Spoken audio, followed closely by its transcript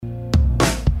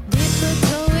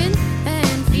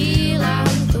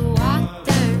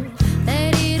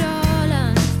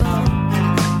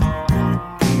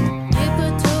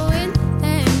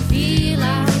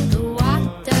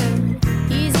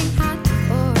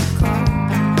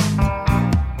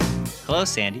Hello,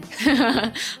 Sandy.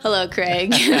 Hello, Craig.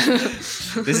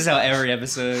 This is how every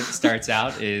episode starts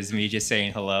out, is me just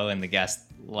saying hello and the guest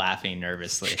laughing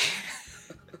nervously.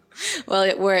 Well,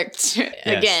 it worked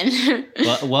again.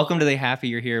 Well, welcome to the Happy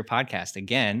You're Here podcast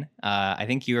again. I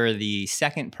think you are the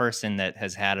second person that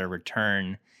has had a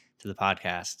return to the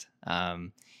podcast.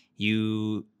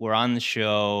 You were on the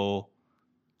show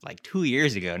like 2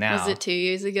 years ago now. Was it 2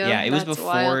 years ago? Yeah, it was before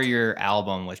wild. Your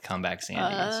album with Comeback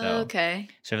Sandy. Okay.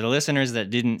 So for the listeners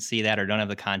that didn't see that or don't have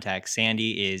the context,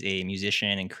 Sandy is a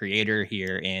musician and creator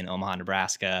here in Omaha,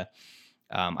 Nebraska.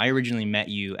 I originally met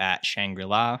you at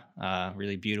Shangri-La, a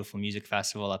really beautiful music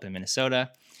festival up in Minnesota.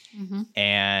 Mm-hmm.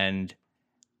 And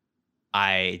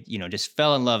I, just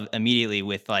fell in love immediately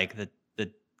with like the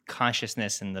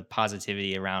consciousness and the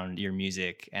positivity around your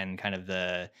music and kind of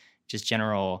the just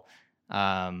general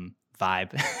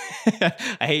vibe.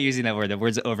 I hate using that word. The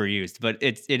word's overused, but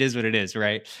it is what it is,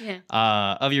 right? Yeah.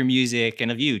 Of your music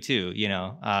and of you too.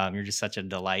 You're just such a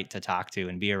delight to talk to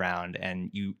and be around,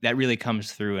 and that really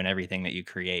comes through in everything that you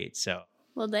create. So,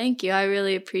 well, thank you. I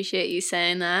really appreciate you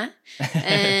saying that,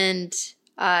 and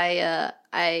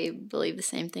I believe the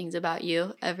same things about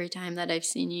you. Every time that I've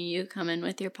seen you come in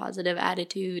with your positive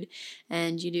attitude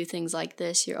and you do things like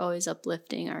this, you're always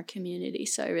uplifting our community.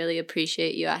 So I really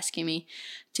appreciate you asking me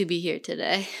to be here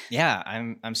today. Yeah,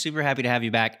 I'm super happy to have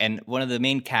you back. And one of the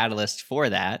main catalysts for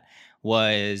that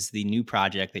was the new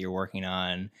project that you're working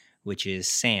on, which is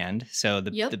Sand. So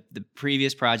the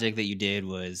previous project that you did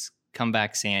was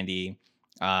Comeback Sandy.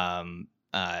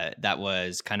 That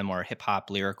was kind of more hip hop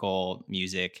lyrical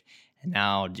music. And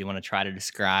now, do you want to try to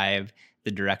describe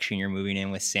the direction you're moving in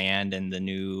with Sand and the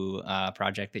new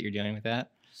project that you're doing with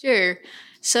that? Sure.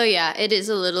 So yeah, it is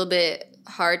a little bit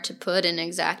hard to put an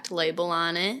exact label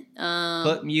on it.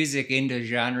 Put music into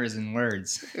genres and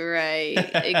words. Right,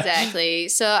 exactly.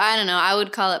 So I don't know. I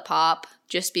would call it pop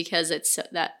just because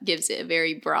that gives it a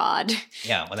very broad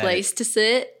place to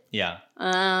sit. Yeah.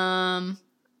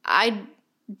 I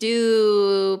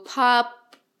do pop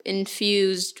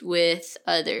infused with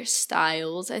other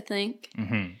styles, I think.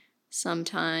 Mm-hmm.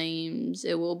 Sometimes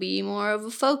it will be more of a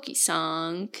folky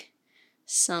song.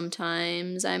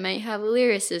 Sometimes I might have a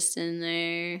lyricist in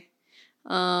there.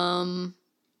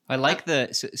 I like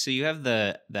so you have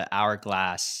the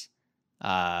Hourglass.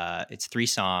 It's 3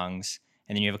 songs,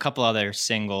 and then you have a couple other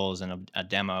singles and a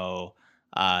demo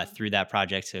through that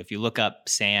project. So if you look up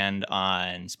Sand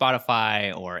on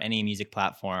Spotify or any music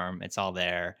platform, it's all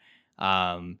there.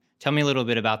 Tell me a little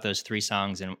bit about those 3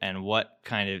 songs and what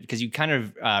kind of, because you kind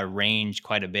of range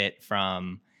quite a bit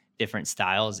from different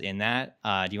styles in that.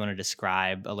 Do you want to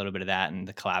describe a little bit of that and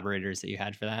the collaborators that you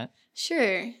had for that?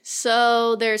 Sure.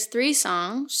 So there's 3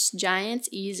 songs: Giants,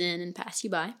 Ease In, and Pass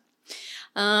You By.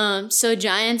 So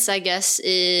Giants, I guess,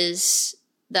 is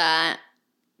that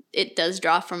it does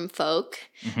draw from folk.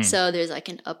 Mm-hmm. So there's like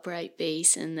an upright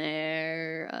bass in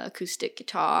there, acoustic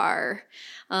guitar,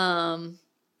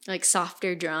 like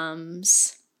softer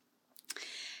drums.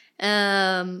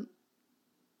 That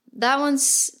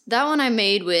one I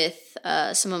made with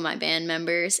some of my band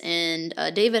members, and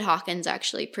David Hawkins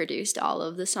actually produced all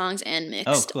of the songs and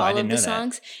mixed all of the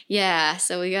songs. Yeah,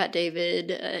 so we got David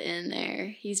in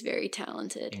there. He's very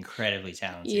talented. Incredibly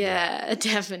talented. Yeah,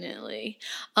 definitely.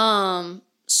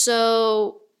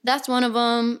 So that's one of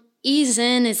them. Ease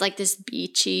In is like this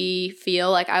beachy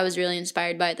feel. Like I was really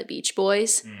inspired by the Beach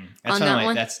Boys. That's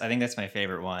I think that's my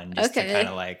favorite one. Just to kind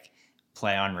of like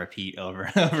play on repeat over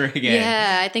and over again.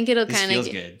 Yeah, I think it'll kind of feels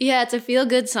good. Yeah, it's a feel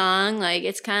good song. Like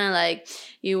it's kind of like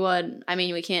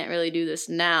we can't really do this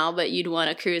now, but you'd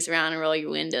want to cruise around and roll your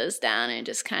windows down and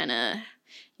just kind of,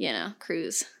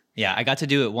 cruise. Yeah, I got to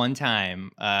do it one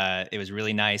time. It was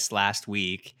really nice last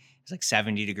week. It was like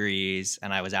 70 degrees,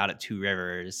 and I was out at Two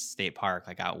Rivers State Park,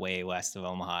 like out way west of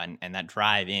Omaha, and that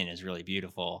drive in is really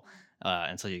beautiful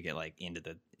until you get like into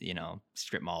the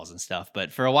strip malls and stuff.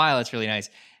 But for a while, it's really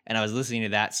nice. And I was listening to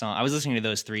that song. I was listening to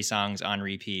those 3 songs on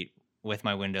repeat with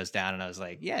my windows down, and I was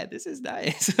like, yeah, this is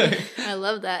nice. I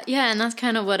love that. Yeah, and that's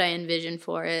kind of what I envisioned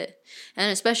for it.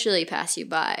 And especially Pass You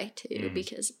By, too,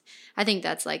 because I think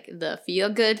that's like the feel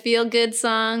good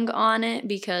song on it,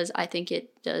 because I think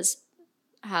it does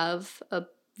have a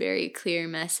very clear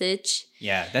message.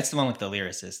 Yeah, that's the one with the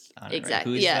lyricist on it,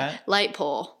 exactly. Right? Who is that? Light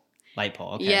Pole. Light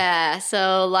Pole, okay. Yeah,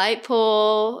 so Light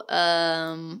Pole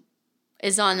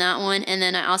is on that one. And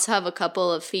then I also have a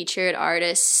couple of featured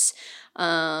artists.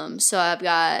 So I've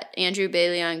got Andrew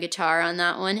Bailey on guitar on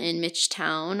that one and Mitch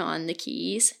Town on the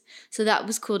keys. So that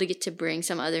was cool to get to bring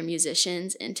some other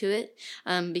musicians into it,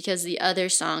 because the other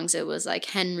songs, it was like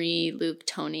Henry, Luke,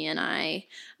 Tony, and I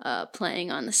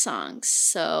playing on the songs.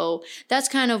 So that's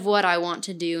kind of what I want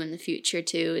to do in the future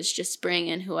too, is just bring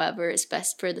in whoever is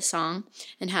best for the song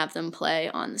and have them play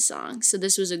on the song. So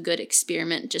this was a good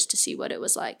experiment just to see what it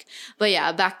was like. But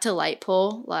yeah, back to Light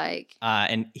Pole, like...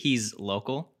 And he's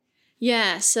local?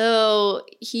 Yeah, so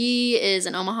he is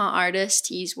an Omaha artist.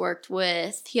 He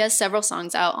has several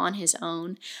songs out on his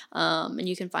own, and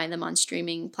you can find them on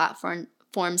streaming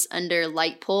platforms under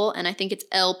Light Pole, and I think it's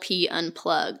LP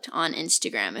Unplugged on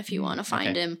Instagram if you want to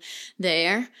find him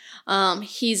there.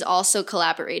 He's also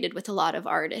collaborated with a lot of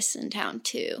artists in town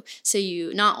too. So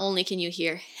you not only can you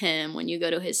hear him when you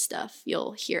go to his stuff,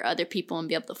 you'll hear other people and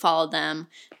be able to follow them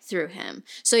through him.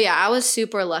 So yeah, I was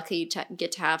super lucky to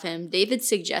get to have him. David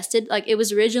suggested, like, it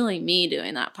was originally me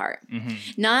doing that part.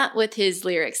 Not with his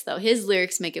lyrics though. His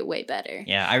lyrics make it way better.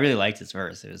 Yeah, I really liked his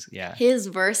verse. His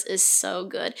verse is so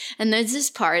good. And there's this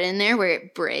part in there where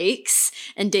it breaks,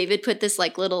 and David put this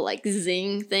like little like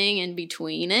zing thing in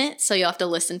between it. So you'll have to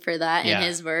listen for that in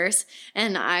his verse.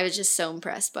 And I was just so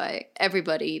impressed by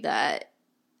everybody that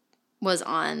was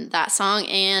on that song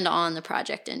and on the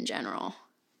project in general.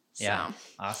 Yeah,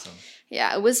 awesome.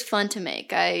 Yeah, it was fun to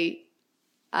make.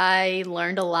 I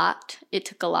learned a lot. It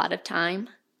took a lot of time.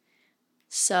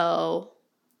 So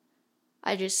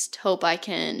I just hope I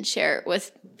can share it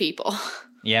with people.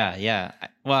 Yeah.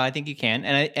 Well, I think you can.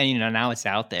 And you know, now it's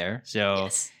out there. So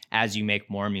Yes. as you make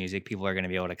more music, people are going to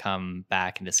be able to come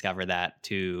back and discover that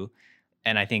too.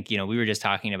 And I think, you know, we were just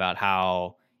talking about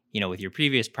how, you know, with your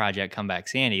previous project, Comeback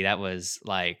Sandy, that was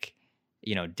like,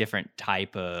 you know, different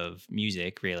type of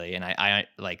music really. And I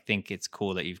like think it's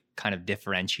cool that you've kind of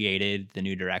differentiated the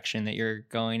new direction that you're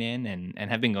going in and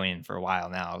have been going in for a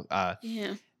while now.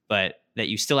 Yeah. But that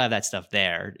you still have that stuff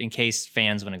there in case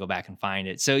fans want to go back and find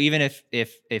it. So even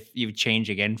if you change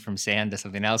again from Sand to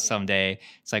something else someday,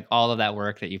 it's like all of that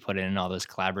work that you put in and all those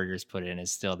collaborators put in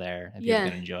is still there and people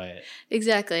can enjoy it.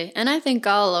 Exactly. And I think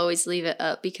I'll always leave it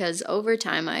up because over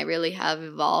time I really have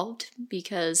evolved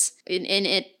because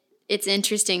it's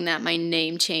interesting that my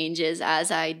name changes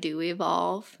as I do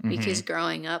evolve because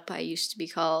growing up I used to be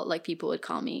called, like people would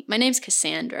call me, my name's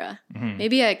Cassandra.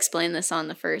 Maybe I explained this on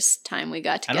the first time we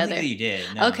got together. I don't think that you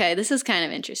did. No. Okay, this is kind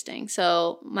of interesting.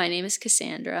 So my name is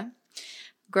Cassandra.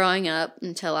 Growing up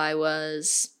until I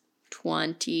was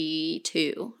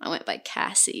 22, I went by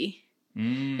Cassie.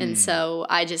 And so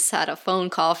I just had a phone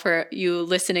call for you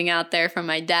listening out there from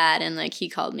my dad, and like he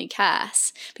called me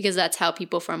Cass because that's how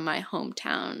people from my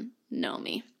hometown know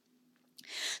me.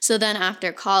 So then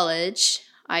after college,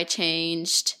 I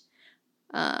changed.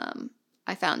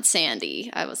 I found Sandy.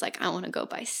 I was like, I want to go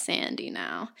by Sandy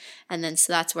now. And then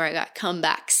so that's where I got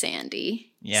Comeback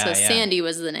Sandy. So Sandy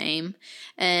was the name.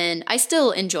 And I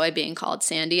still enjoy being called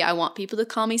Sandy. I want people to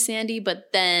call me Sandy,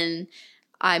 but then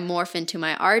I morph into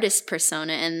my artist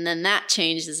persona, and then that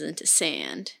changes into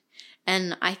Sand.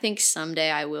 And I think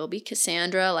someday I will be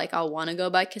Cassandra. Like, I'll want to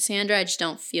go by Cassandra. I just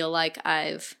don't feel like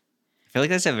I feel like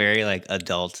that's a very, like,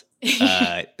 adult,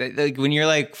 like, when you're,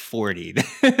 like, 40,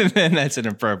 then that's an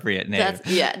appropriate name.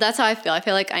 That's how I feel. I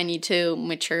feel like I need to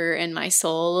mature in my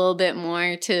soul a little bit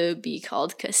more to be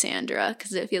called Cassandra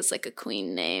because it feels like a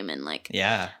queen name. And, like,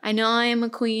 I know I am a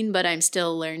queen, but I'm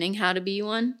still learning how to be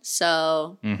one.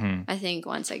 So I think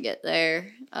once I get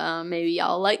there, maybe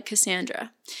I'll like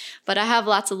Cassandra. But I have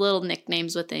lots of little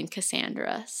nicknames within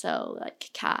Cassandra. So,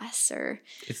 like, Cass or...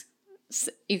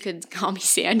 You could call me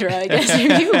Sandra, I guess,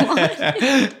 if you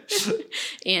want.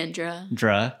 Andra.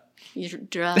 Dra.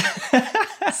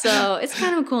 So it's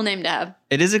kind of a cool name to have.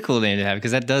 It is a cool name to have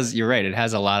because that does, you're right, it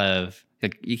has a lot of,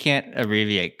 like, you can't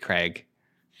abbreviate Craig.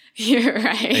 You're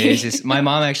right. It's just, my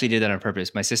mom actually did that on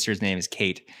purpose. My sister's name is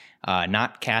Kate,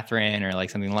 not Catherine or like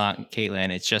something long, Caitlin.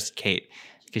 It's just Kate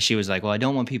because she was like, well, I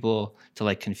don't want people to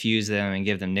like confuse them and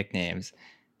give them nicknames.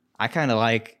 I kind of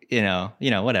like, you know,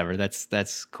 whatever.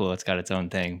 That's cool. It's got its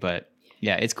own thing. But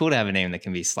yeah, it's cool to have a name that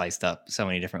can be sliced up so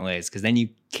many different ways because then you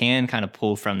can kind of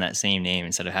pull from that same name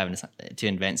instead of having to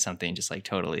invent something just like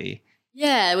totally.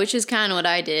 Yeah, which is kind of what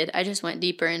I did. I just went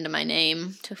deeper into my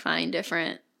name to find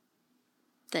different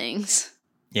things.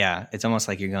 Yeah, it's almost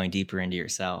like you're going deeper into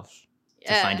yourself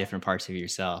to find different parts of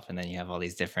yourself. And then you have all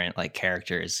these different like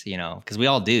characters, you know, because we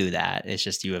all do that. It's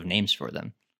just you have names for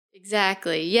them.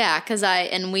 Exactly. Yeah, because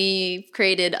we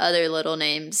created other little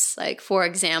names, like, for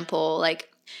example,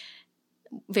 like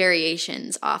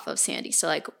variations off of Sandy. So,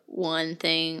 like, one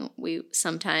thing we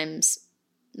sometimes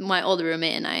my old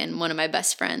roommate and I, and one of my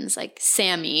best friends, like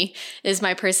Sammy is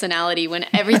my personality when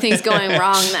everything's going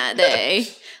wrong that day.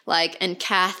 Like, and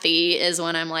Kathy is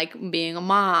when I'm like being a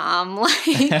mom.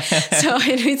 Like, so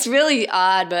it's really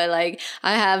odd, but like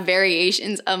I have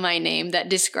variations of my name that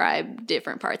describe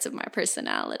different parts of my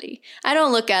personality. I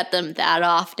don't look at them that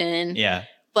often. Yeah.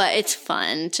 But it's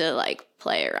fun to like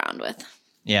play around with.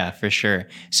 Yeah, for sure.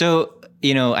 So,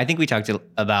 I think we talked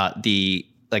about the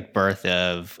like birth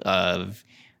of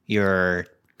your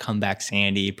Comeback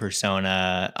Sandy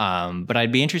persona. But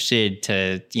I'd be interested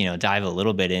to, dive a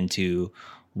little bit into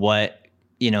what,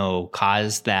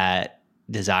 caused that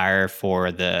desire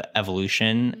for the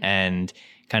evolution, and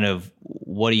kind of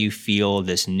what do you feel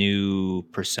this new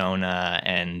persona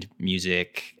and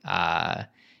music,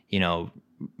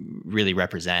 really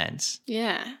represents?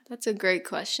 Yeah, that's a great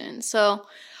question. So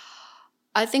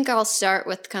I think I'll start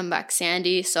with Comeback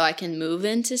Sandy so I can move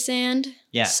into Sand.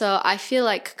 Yeah. So I feel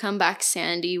like Comeback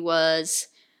Sandy was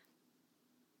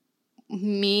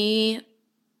me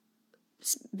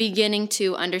beginning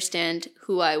to understand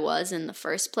who I was in the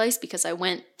first place, because I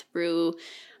went through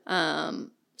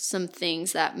some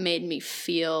things that made me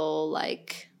feel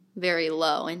like very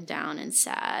low and down and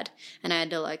sad, and I had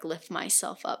to like lift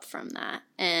myself up from that.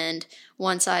 And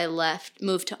once I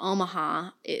moved to Omaha,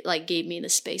 it like gave me the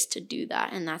space to do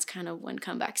that, and that's kind of when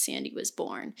Comeback Sandy was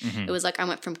born. Mm-hmm. It was like I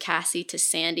went from Cassie to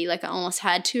Sandy. Like I almost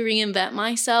had to reinvent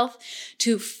myself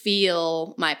to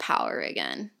feel my power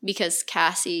again, because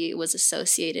Cassie was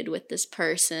associated with this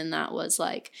person that was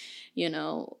like,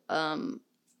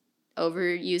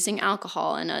 overusing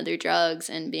alcohol and other drugs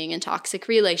and being in toxic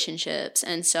relationships.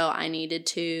 And so I needed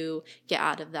to get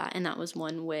out of that. And that was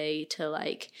one way to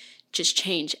like just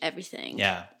change everything.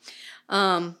 Yeah.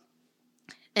 And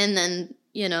then,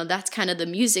 that's kind of the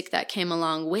music that came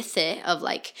along with it, of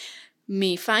like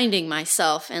me finding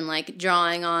myself and like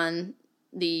drawing on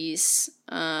these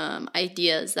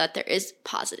ideas that there is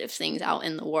positive things out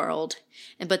in the world,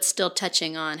 but still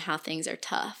touching on how things are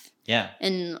tough. Yeah.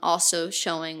 And also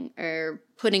showing or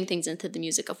putting things into the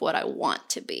music of what I want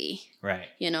to be. Right.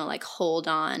 Like Hold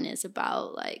On is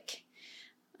about like,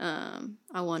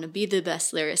 I want to be the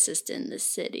best lyricist in the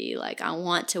city. Like I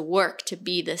want to work to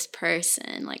be this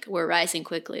person. Like we're rising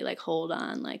quickly, like hold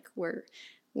on, like we're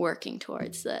working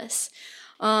towards this.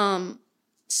 So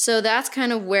that's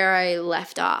kind of where I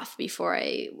left off before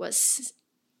I was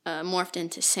morphed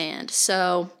into Sand.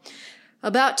 So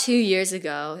about 2 years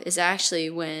ago is actually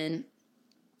when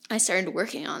I started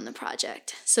working on the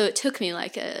project. So it took me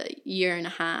like a year and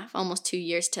a half, almost 2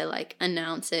 years to like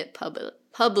announce it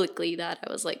publicly that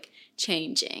I was like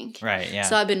changing. Right, yeah.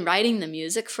 So I've been writing the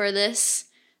music for this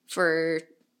for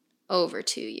over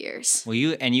 2 years. Well,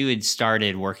 you had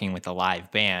started working with a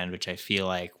live band, which I feel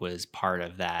like was part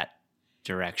of that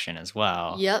direction as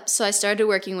well. Yep. So I started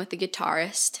working with the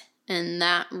guitarist, and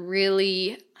that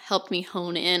really helped me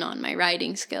hone in on my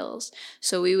writing skills.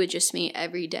 So we would just meet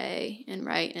every day and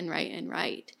write and write and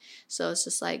write. So it's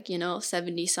just like,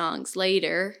 70 songs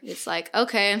later, it's like,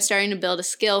 okay, I'm starting to build a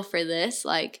skill for this.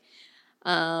 Like,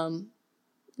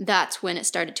 that's when it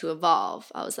started to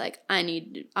evolve. I was like,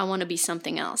 I want to be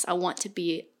something else. I want to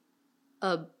be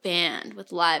a band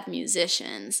with live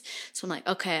musicians. So I'm like,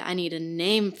 okay, I need a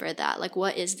name for that. Like,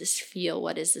 what is this feel?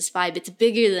 What is this vibe? It's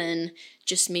bigger than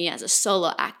just me as a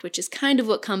solo act, which is kind of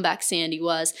what Comeback Sandy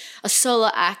was, a solo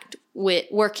act with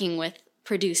working with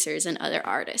producers and other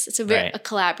artists. It's a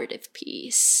collaborative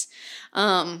piece.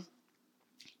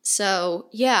 So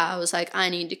yeah, I was like, I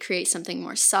need to create something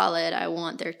more solid. I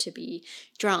want there to be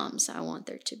drums. I want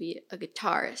there to be a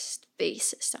guitarist,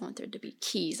 bassist. I want there to be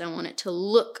keys. I want it to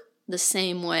look the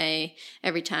same way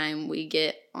every time we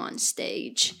get on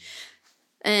stage.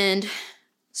 And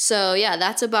so yeah,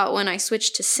 that's about when I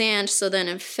switched to Sand. So then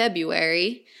in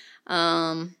February,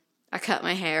 I cut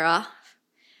my hair off.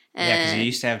 Yeah, because you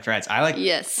used to have dreads.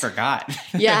 Forgot.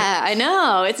 Yeah, I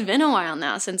know. It's been a while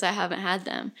now since I haven't had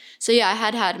them. So yeah, I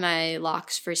had my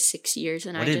locks for 6 years.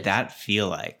 And what did that feel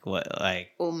like?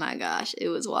 Oh my gosh, it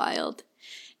was wild.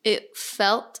 It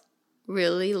felt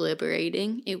really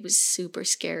liberating. It was super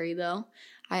scary though.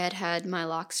 I had my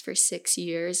locks for 6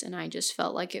 years, and I just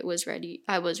felt like I was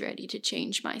ready to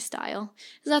change my style.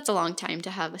 That's a long time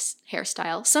to have a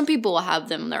hairstyle. Some people will have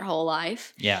them their whole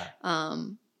life. Yeah.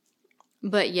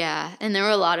 But yeah, and there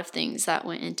were a lot of things that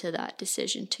went into that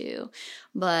decision too.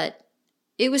 But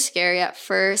it was scary at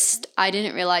first. I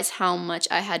didn't realize how much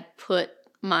I had put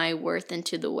my worth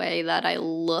into the way that I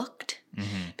looked,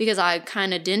 because I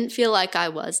kind of didn't feel like I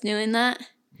was doing that.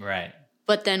 Right.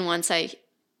 But then once I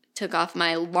took off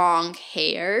my long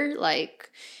hair, like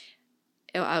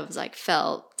I was like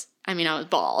felt I mean, I was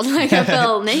bald. Like, I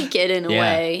felt naked in a Yeah.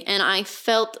 way. And I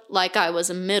felt like I was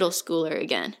a middle schooler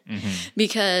again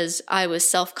because I was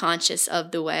self-conscious of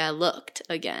the way I looked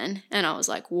again. And I was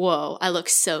like, whoa, I look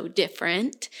so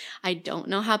different. I don't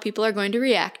know how people are going to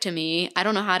react to me. I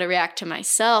don't know how to react to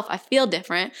myself. I feel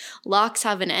different. Locks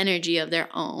have an energy of their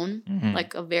own,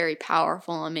 like a very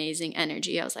powerful, amazing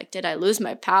energy. I was like, did I lose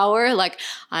my power? Like,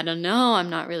 I don't know.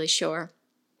 I'm not really sure.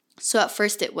 So at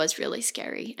first it was really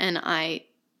scary. And I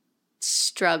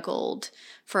struggled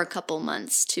for a couple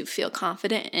months to feel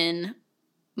confident in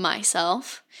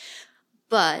myself.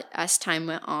 But as time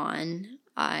went on,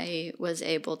 I was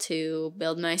able to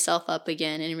build myself up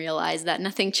again and realize that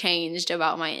nothing changed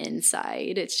about my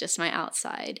inside. It's just my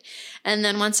outside. And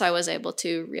then once I was able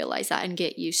to realize that and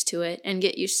get used to it and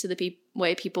get used to the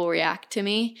way people react to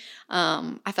me,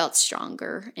 I felt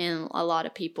stronger. And a lot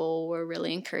of people were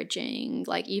really encouraging,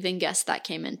 like even guests that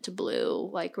came into Blue,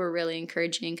 like were really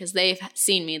encouraging because they've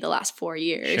seen me the last 4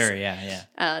 years. Sure,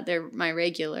 yeah. They're my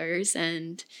regulars.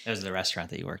 And That was the restaurant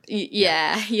that you worked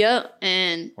at. Yep.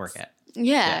 And Work at.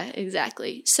 yeah,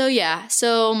 exactly.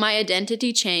 So my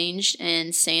identity changed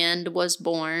and Sand was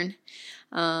born.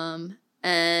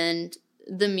 And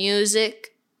the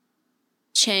music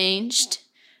changed,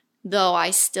 though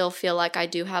I still feel like I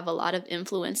do have a lot of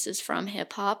influences from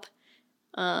hip hop.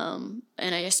 And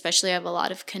I especially have a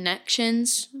lot of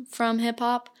connections from hip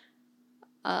hop.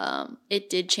 It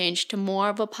did change to more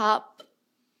of a pop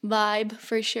vibe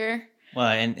for sure. Well,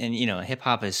 and you know, hip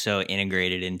hop is so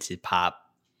integrated into pop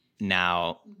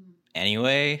now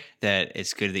anyway that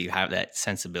it's good that you have that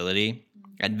sensibility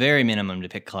at very minimum to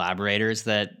pick collaborators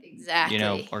that Exactly. you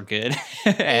know are good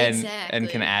and Exactly.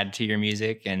 can add to your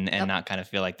music and not kind of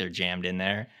feel like they're jammed in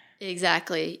there.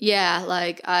 Exactly. Yeah,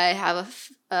 like I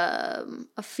have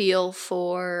a feel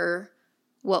for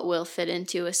what will fit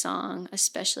into a song,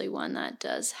 especially one that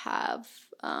does have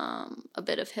a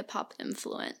bit of hip hop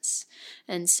influence.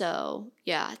 And so,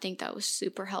 yeah, I think that was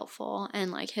super helpful.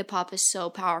 And like hip hop is so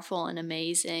powerful and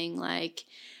amazing. Like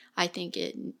I think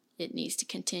it needs to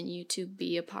continue to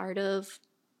be a part of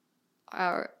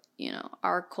our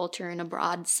culture in a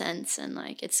broad sense. And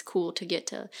like it's cool to get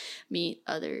to meet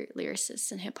other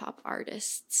lyricists and hip hop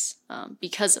artists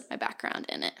because of my background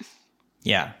in it.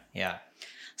 Yeah.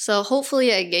 So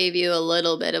hopefully I gave you a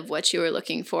little bit of what you were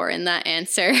looking for in that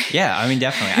answer. Yeah, I mean,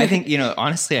 definitely. I think, you know,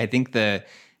 honestly, I think the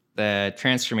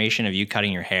transformation of you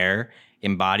cutting your hair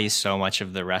embodies so much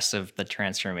of the rest of the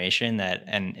transformation that,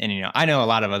 and you know, I know a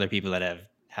lot of other people that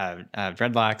have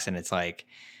dreadlocks, and it's like,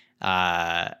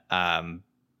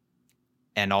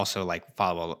 and also like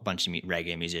follow a bunch of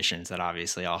reggae musicians that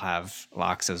obviously all have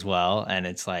locks as well. And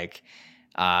it's like,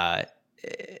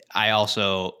 I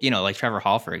also, you know, like Trevor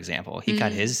Hall, for example, he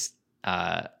cut his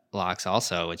locks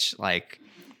also, which like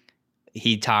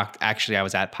he talked, actually I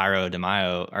was at Pyro de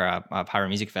Mayo or a Pyro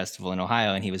Music Festival in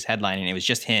Ohio, and he was headlining. It was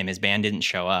just him. His band didn't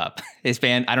show up. His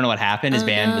band, I don't know what happened. His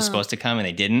band was supposed to come and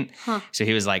they didn't. So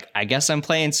he was like, I guess I'm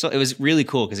playing. So it was really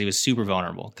cool because he was super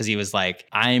vulnerable because he was like,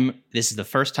 this is the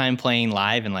first time playing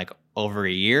live in like over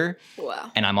a year.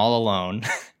 Wow. And I'm all alone.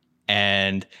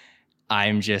 And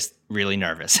I'm just really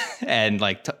nervous and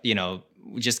like, you know,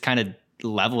 just kind of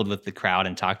leveled with the crowd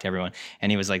and talked to everyone. And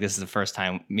he was like, this is the first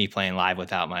time me playing live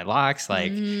without my locks.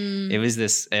 Like it was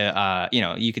this, you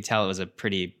know, you could tell it was a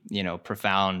pretty, you know,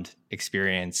 profound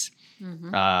experience.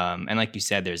 And like you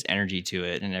said, there's energy to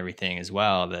it and everything as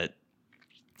well that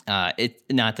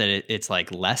it's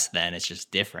like less than, it's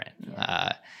just different.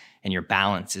 And your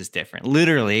balance is different,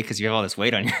 literally, because you have all this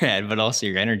weight on your head, but also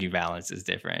your energy balance is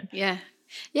different.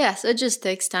 Yeah, so it just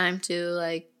takes time to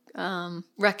like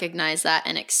recognize that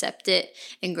and accept it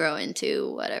and grow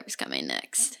into whatever's coming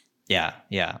next. Yeah.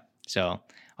 So,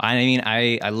 I mean,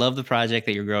 I love the project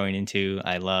that you're growing into.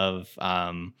 I love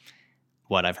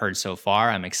what I've heard so far.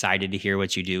 I'm excited to hear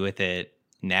what you do with it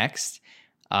next.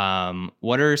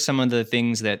 What are some of the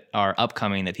things that are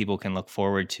upcoming that people can look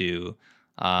forward to?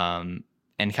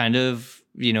 And kind of,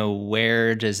 you know,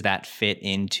 where does that fit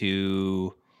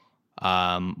into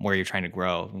where you're trying to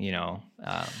grow, you know?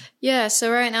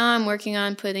 So right now I'm working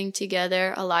on putting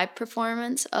together a live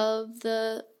performance of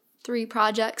the 3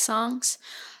 project songs.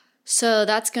 So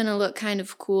that's going to look kind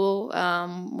of cool.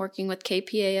 Working with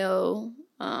KPAO,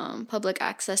 Public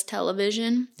Access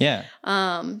Television. Yeah.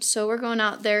 So we're going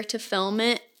out there to film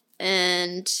it,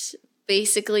 and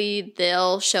basically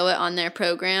they'll show it on their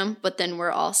program, but then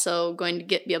we're also going to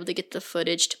be able to get the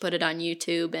footage to put it on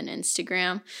YouTube and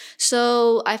Instagram.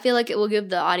 So I feel like it will give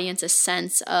the audience a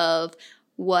sense of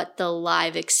what the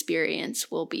live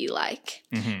experience will be like.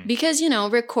 Mm-hmm. Because, you know,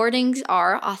 recordings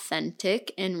are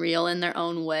authentic and real in their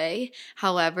own way.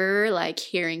 However, like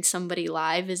hearing somebody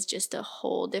live is just a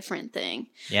whole different thing.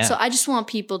 Yeah. So I just want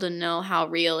people to know how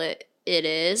real it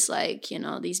is. Like, you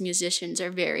know, these musicians are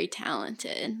very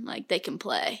talented. Like they can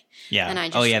play. Yeah. And I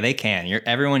just, oh yeah, they can.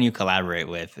 Everyone you collaborate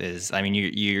with is, I mean,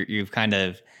 you've kind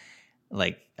of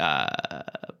like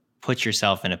put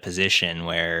yourself in a position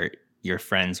where you're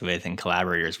friends with and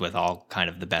collaborators with all kind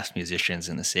of the best musicians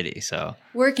in the city. So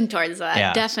working towards that,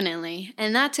 yeah. Definitely.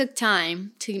 And that took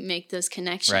time to make those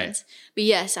connections. Right. But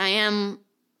yes, I am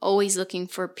always looking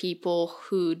for people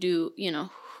who do, you know,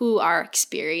 who are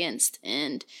experienced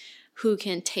and who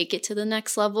can take it to the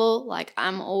next level. Like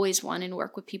I'm always wanting to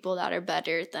work with people that are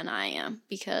better than I am,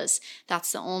 because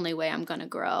that's the only way I'm going to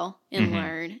grow and Mm-hmm.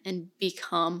 learn and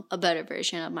become a better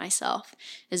version of myself,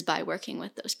 is by working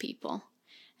with those people.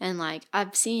 And like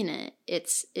I've seen it.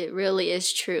 It really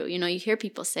is true. You know, you hear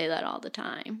people say that all the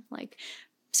time. Like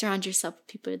surround yourself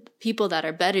with people that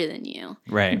are better than you.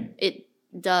 Right. It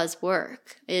does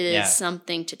work. It is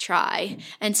something to try.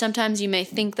 And sometimes you may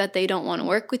think that they don't want to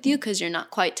work with you because you're not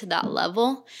quite to that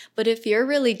level. But if you're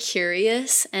really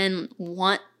curious and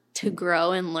want to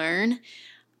grow and learn,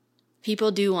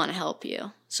 people do want to help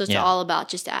you. So it's all about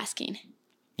just asking.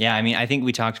 Yeah, I mean, I think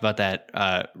we talked about that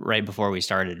right before we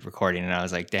started recording, and I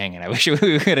was like, dang it, I wish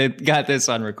we could have got this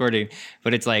on recording.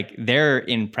 But it's like they're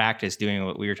in practice doing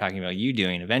what we were talking about you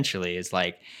doing eventually, is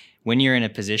like when you're in a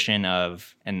position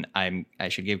of, and I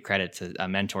should give credit to a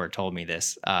mentor told me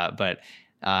this, but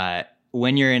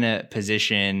when you're in a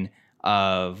position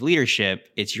of leadership,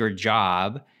 it's your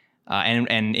job,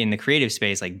 and in the creative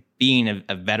space, like being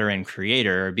a veteran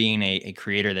creator, or being a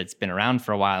creator that's been around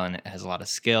for a while and has a lot of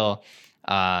skill,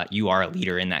 you are a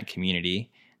leader in that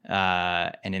community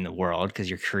and in the world, because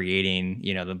you're creating,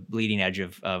 you know, the bleeding edge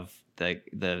of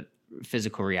the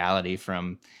physical reality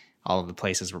from all of the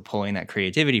places we're pulling that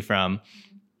creativity from.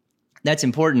 That's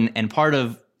important. And part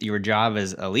of your job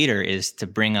as a leader is to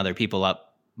bring other people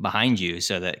up behind you,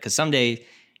 so that, because someday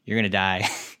you're going to die,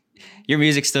 your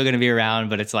music's still going to be around,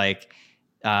 but it's like,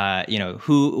 you know,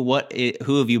 who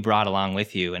have you brought along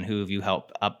with you, and who have you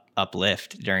helped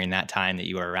uplift during that time that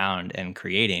you were around and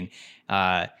creating.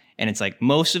 And it's like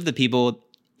most of the people,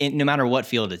 no matter what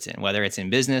field it's in, whether it's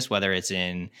in business, whether it's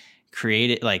in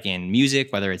creative, like in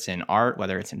music, whether it's in art,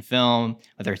 whether it's in film,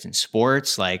 whether it's in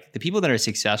sports, like the people that are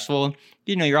successful,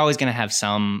 you know, you're always going to have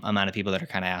some amount of people that are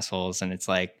kind of assholes. And it's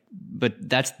like, but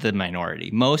that's the minority.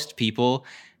 Most people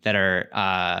that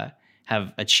are,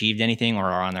 have achieved anything or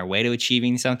are on their way to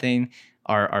achieving something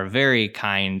are very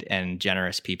kind and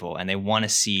generous people, and they want to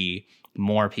see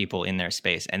more people in their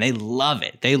space, and they love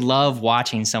it. They love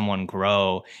watching someone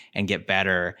grow and get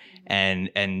better, and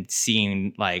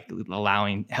seeing, like,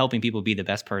 helping people be the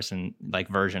best person, like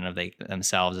version of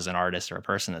themselves as an artist or a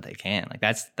person that they can. Like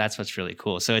that's what's really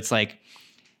cool. So it's like,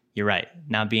 you're right,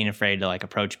 not being afraid to like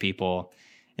approach people.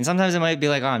 And sometimes it might be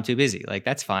like, oh, I'm too busy. Like,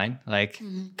 that's fine. Like,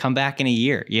 come back in a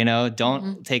year, you know?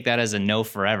 Don't take that as a no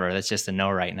forever. That's just a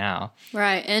no right now.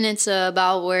 Right. And it's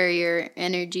about where your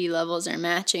energy levels are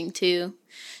matching too.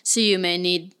 So you may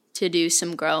need to do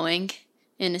some growing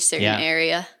in a certain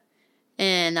area,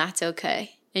 and that's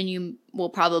okay. And you will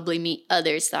probably meet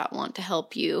others that want to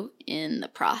help you in the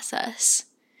process.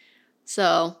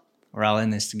 So we're all in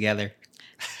this together.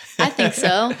 I think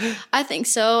so. I think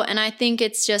so. And I think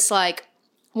it's just like,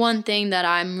 one thing that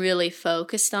I'm really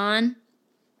focused on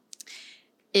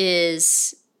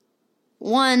is,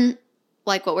 one,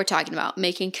 like what we're talking about,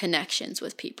 making connections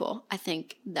with people. I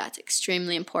think that's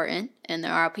extremely important, and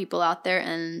there are people out there,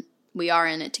 and we are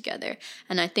in it together.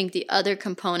 And I think the other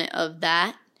component of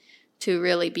that, to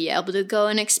really be able to go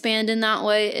and expand in that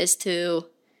way, is to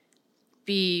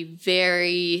be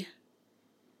very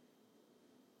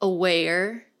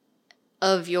aware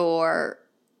of your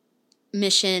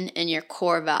mission and your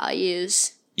core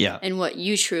values, and what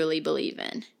you truly believe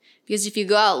in. Because if you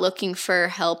go out looking for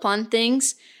help on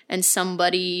things and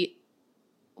somebody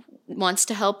wants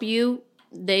to help you,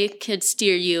 they could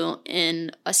steer you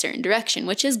in a certain direction,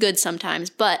 which is good sometimes.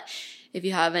 But if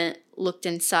you haven't looked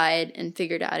inside and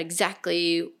figured out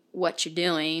exactly what you're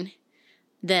doing,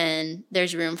 then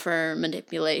there's room for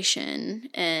manipulation,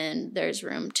 and there's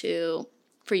room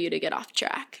for you to get off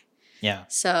track. Yeah.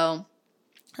 So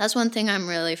that's one thing I'm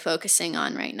really focusing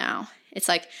on right now. It's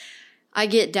like I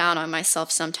get down on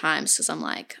myself sometimes because I'm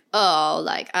like, oh,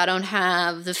 like I don't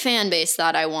have the fan base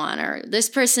that I want, or this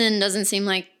person doesn't seem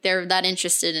like they're that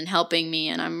interested in helping me,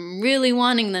 and I'm really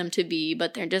wanting them to be,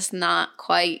 but they're just not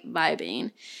quite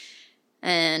vibing.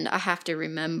 And I have to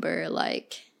remember,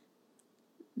 like,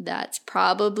 that's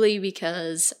probably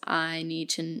because I need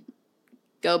to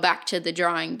go back to the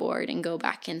drawing board and go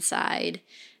back inside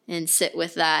and sit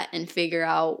with that and figure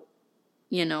out,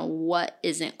 what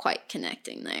isn't quite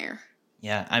connecting there.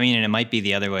 Yeah. I mean, and it might be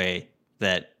the other way,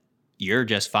 that you're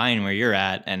just fine where you're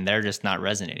at and they're just not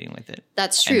resonating with it.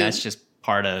 That's true. And that's just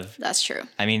part of. That's true.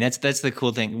 I mean, that's the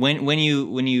cool thing. When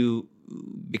you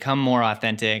become more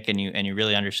authentic and you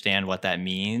really understand what that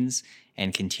means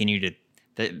and continue to,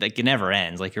 like, it never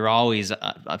ends. Like, you're always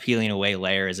peeling away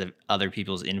layers of other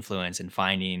people's influence and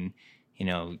finding,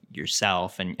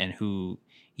 yourself and who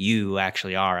you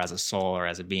actually are as a soul or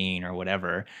as a being or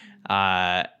whatever.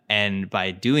 And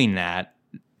by doing that,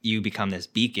 you become this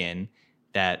beacon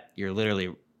that you're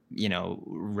literally,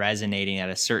 resonating at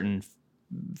a certain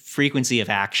frequency of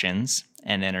actions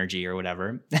and energy or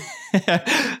whatever.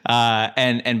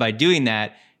 And by doing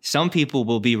that, some people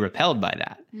will be repelled by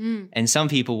that, and some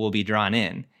people will be drawn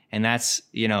in. And that's,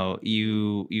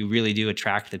 you really do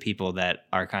attract the people that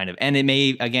are kind of, and it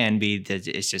may, again, be that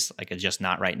it's just like, just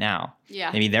not right now.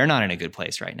 Yeah. Maybe they're not in a good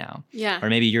place right now. Yeah. Or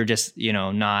maybe you're just,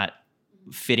 not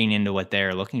fitting into what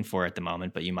they're looking for at the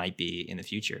moment, but you might be in the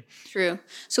future. True.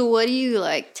 So what do you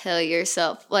tell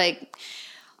yourself? Like,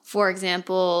 for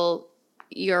example,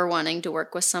 you're wanting to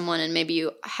work with someone and maybe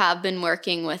you have been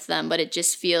working with them, but it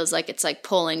just feels like it's like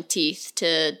pulling teeth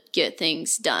to get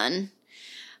things done.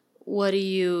 What do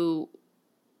you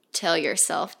tell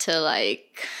yourself to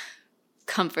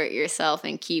comfort yourself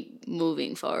and keep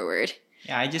moving forward?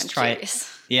 Yeah, I just I'm try.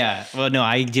 curious. Yeah. Well, no,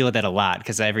 I deal with that a lot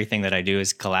because everything that I do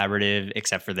is collaborative,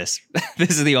 except for this.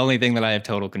 This is the only thing that I have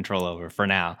total control over for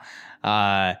now.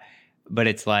 But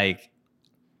it's like,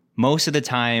 most of the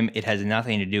time it has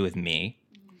nothing to do with me.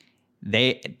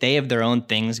 They have their own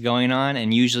things going on,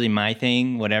 and usually my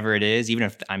thing, whatever it is, even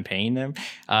if I'm paying them,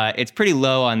 it's pretty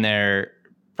low on their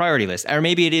priority list. Or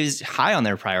maybe it is high on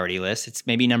their priority list. It's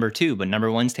maybe number 2, but number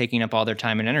 1's taking up all their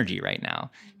time and energy right now.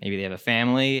 Maybe they have a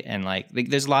family, and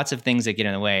there's lots of things that get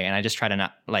in the way. And I just try to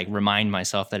not remind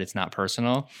myself that it's not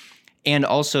personal, and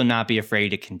also not be afraid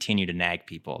to continue to nag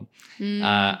people.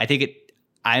 I think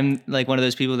I'm one of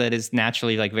those people that is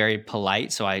naturally very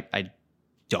polite. So I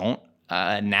don't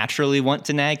naturally want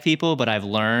to nag people, but I've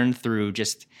learned through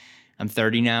I'm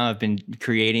 30 now. I've been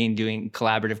doing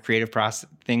collaborative, creative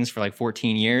things for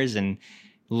 14 years, and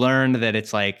learned that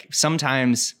it's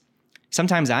sometimes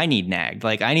I need nagged.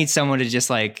 I need someone to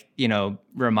just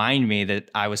remind me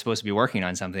that I was supposed to be working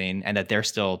on something and that they're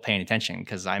still paying attention,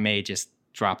 because I may just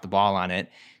drop the ball on it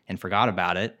and forgot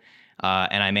about it.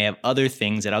 And I may have other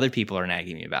things that other people are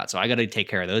nagging me about. So I got to take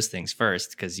care of those things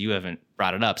first, because you haven't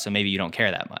brought it up. So maybe you don't care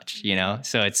that much,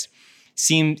 So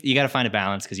you got to find a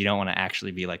balance, because you don't want to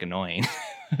actually be annoying.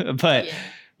 But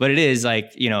it is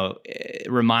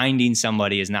reminding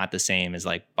somebody is not the same as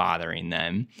bothering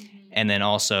them. Mm-hmm. And then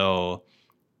also,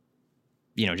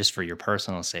 just for your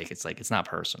personal sake, it's not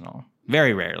personal.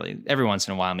 Very rarely. Every once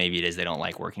in a while, maybe it is they don't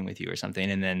like working with you or something.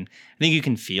 And then I think you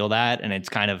can feel that, and it's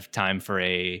kind of time for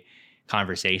a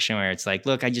conversation where it's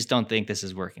look, I just don't think this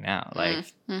is working out.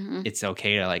 Mm-hmm. It's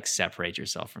okay to separate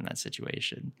yourself from that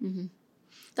situation. Mm-hmm.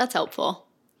 That's helpful.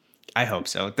 I hope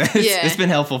so. It's been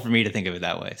helpful for me to think of it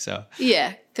that way. So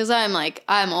yeah, because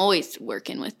I'm always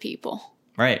working with people.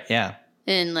 Right. Yeah.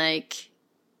 And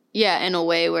in a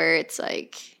way where it's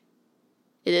it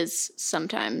is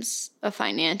sometimes a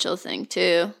financial thing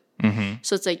too. Mm-hmm.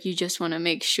 So it's you just want to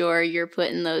make sure you're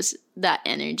putting that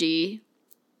energy,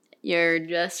 your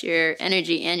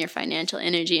energy and your financial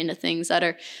energy into things that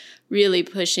are really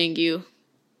pushing you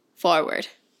forward.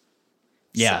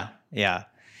 Yeah. So. Yeah.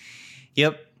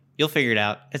 Yep. You'll figure it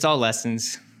out. It's all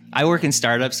lessons. I work in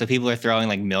startups, so people are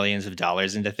throwing millions of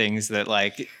dollars into things that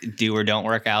do or don't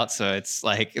work out. So it's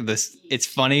this. It's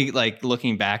funny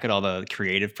looking back at all the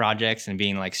creative projects and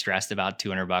being stressed about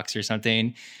 $200 or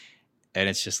something, and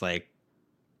it's just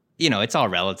it's all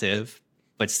relative,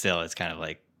 but still it's kind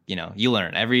of you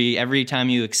learn every time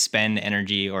you expend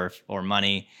energy or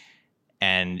money,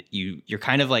 and you're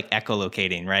kind of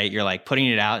echolocating, right? You're putting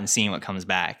it out and seeing what comes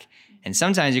back. And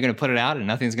sometimes you're going to put it out and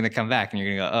nothing's going to come back, and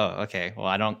you're going to go, oh, okay, well,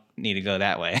 I don't need to go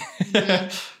that way.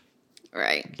 Mm-hmm.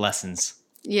 Right. Lessons.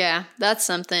 Yeah, that's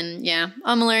something,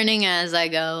 I'm learning as I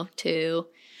go too.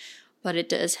 But it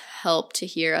does help to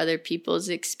hear other people's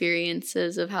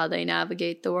experiences of how they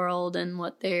navigate the world and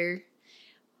what they're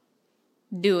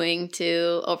doing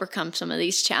to overcome some of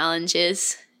these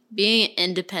challenges. Being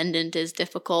independent is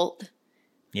difficult.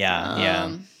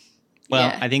 Yeah.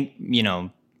 Well, I think,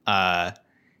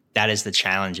 that is the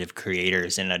challenge of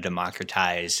creators in a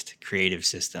democratized creative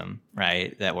system,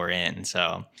 right, that we're in.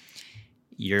 So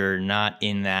you're not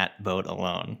in that boat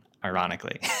alone.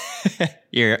 ironically.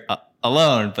 You're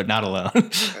alone, but not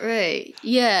alone. Right.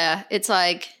 Yeah. It's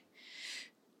like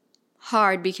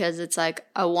hard because it's like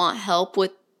I want help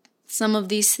with some of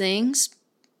these things,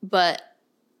 but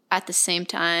at the same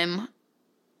time,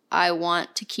 I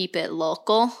want to keep it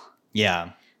local.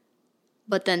 Yeah.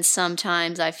 But then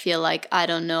sometimes I feel like I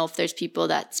don't know if there's people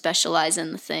that specialize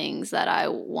in the things that I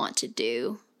want to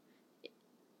do.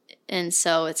 And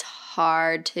so it's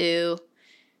hard to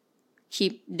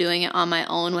keep doing it on my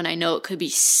own when I know it could be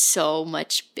so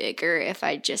much bigger if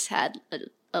I just had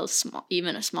a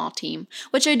small team,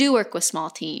 which I do work with small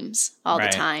teams all the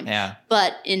time,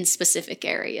 but in specific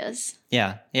areas.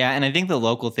 Yeah. Yeah. And I think the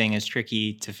local thing is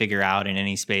tricky to figure out in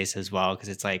any space as well. Cause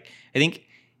it's like, I think,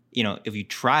 you know, if you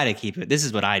try to keep it, this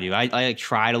is what I do. I like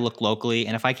try to look locally.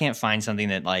 And if I can't find something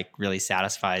that like really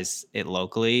satisfies it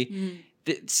locally,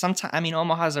 sometimes, I mean,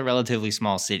 Omaha is a relatively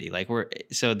small city. Like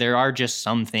so there are just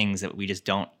some things that we just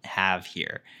don't have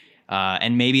here.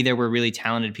 And maybe there were really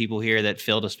talented people here that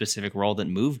filled a specific role that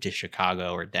moved to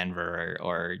Chicago or Denver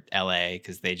or LA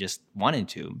because they just wanted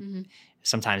to. Mm-hmm.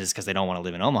 Sometimes it's because they don't want to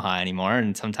live in Omaha anymore.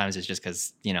 And sometimes it's just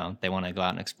because, you know, they want to go out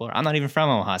and explore. I'm not even from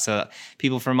Omaha. So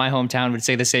people from my hometown would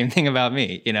say the same thing about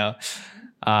me, you know?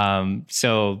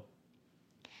 So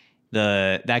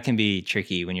that can be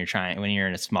tricky when you're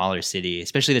in a smaller city,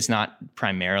 especially that's not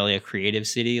primarily a creative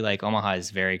city. Like Omaha is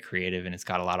very creative and it's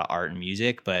got a lot of art and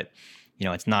music, but you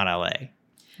know, it's not LA,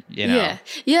 you know?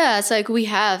 Yeah. It's like we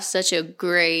have such a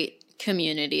great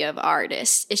community of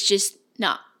artists. It's just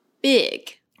not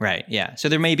big. Right. Yeah. So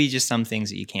there may be just some things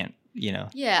that you can't, you know.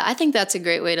 Yeah. I think that's a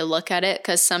great way to look at it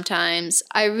because sometimes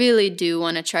I really do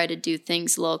want to try to do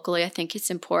things locally. I think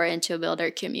it's important to build our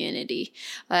community.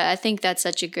 I think that's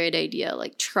such a great idea.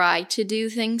 Like try to do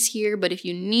things here, but if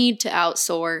you need to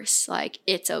outsource, like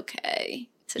it's okay.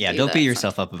 Yeah, don't beat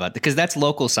yourself up about it because that's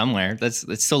local somewhere.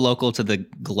 It's still local to the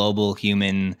global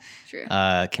human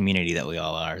community that we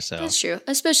all are. So that's true,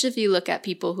 especially if you look at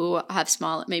people who have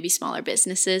maybe smaller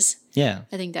businesses. Yeah,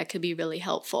 I think that could be really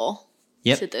helpful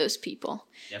to those people.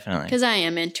 Definitely, because I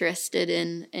am interested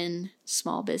in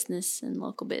small business and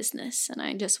local business, and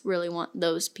I just really want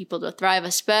those people to thrive,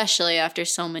 especially after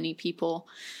so many people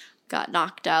got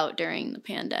knocked out during the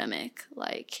pandemic.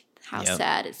 Like, how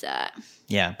sad is that?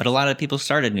 Yeah, but a lot of people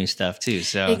started new stuff too,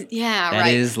 so that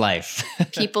is life.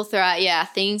 People thrive. Yeah,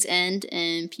 things end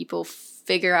and people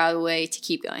figure out a way to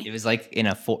keep going. It was like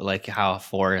like how a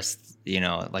forest, you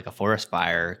know, like a forest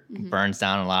fire burns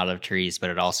down a lot of trees, but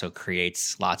it also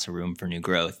creates lots of room for new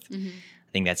growth. Mm-hmm.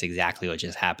 I think that's exactly what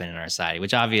just happened in our society,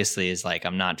 which obviously is like,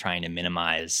 I'm not trying to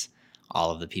minimize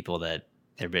all of the people that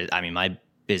my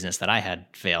business that I had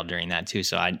failed during that too.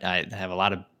 So I have a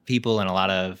lot of people and a lot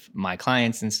of my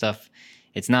clients and stuff.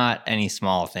 It's not any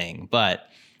small thing, but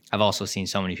I've also seen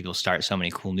so many people start so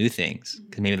many cool new things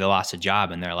because maybe they lost a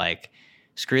job and they're like,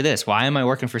 screw this. Why am I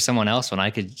working for someone else when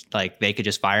they could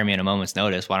just fire me at a moment's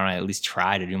notice? Why don't I at least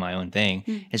try to do my own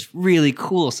thing? It's really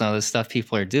cool. Some of the stuff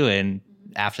people are doing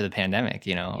after the pandemic,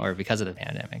 you know, or because of the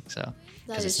pandemic. So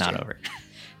because it's not over.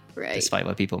 Right. Despite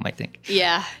what people might think.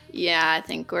 Yeah. I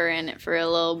think we're in it for a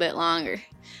little bit longer.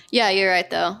 Yeah, you're right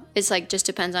though. It's like just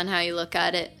depends on how you look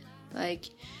at it. Like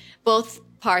both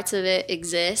parts of it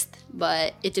exist,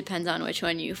 but it depends on which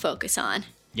one you focus on.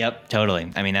 Yep,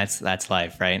 totally. I mean, that's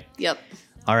life, right? Yep.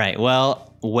 All right.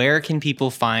 Well, where can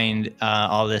people find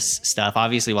all this stuff?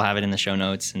 Obviously, we'll have it in the show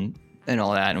notes and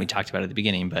all that, and we talked about it at the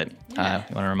beginning, but I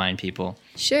want to remind people.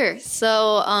 Sure.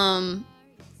 So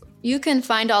you can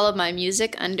find all of my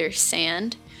music under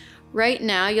Sand. Right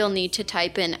now, you'll need to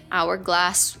type in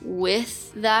Hourglass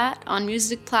with that on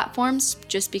music platforms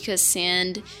just because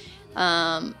Sand,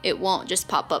 it won't just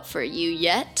pop up for you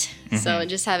yet. Mm-hmm. So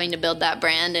just having to build that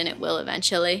brand and it will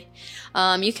eventually.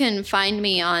 You can find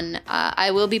me on,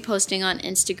 I will be posting on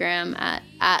Instagram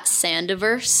at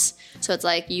Sandiverse. So it's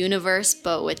like universe,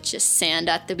 but with just sand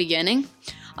at the beginning.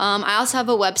 I also have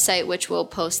a website which will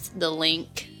post the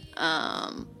link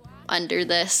under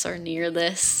this or near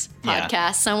this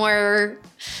podcast, somewhere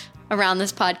around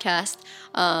this podcast.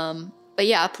 But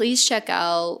yeah, please check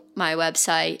out my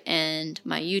website and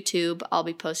my YouTube. I'll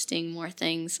be posting more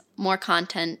things, more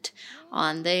content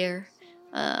on there.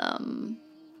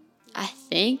 I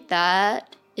think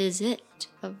that is it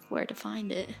of where to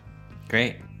find it.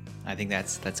 Great. I think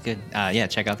that's good.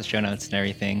 Check out the show notes and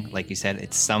everything. Like you said,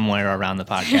 it's somewhere around the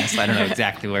podcast. I don't know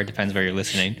exactly where. It depends where you're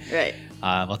listening. Right.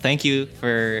 Well, thank you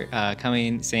for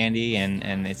coming, Sandy,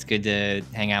 and it's good to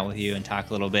hang out with you and talk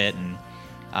a little bit. And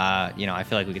I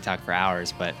feel like we could talk for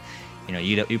hours, but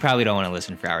you probably don't want to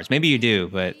listen for hours. Maybe you do,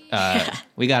 but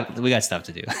we got stuff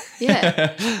to do.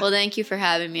 Yeah. Well, thank you for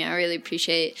having me. I really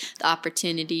appreciate the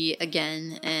opportunity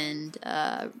again, and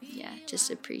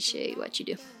just appreciate what you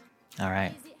do. All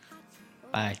right.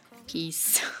 Bye.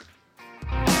 Peace.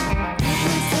 And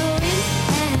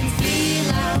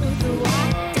feel out the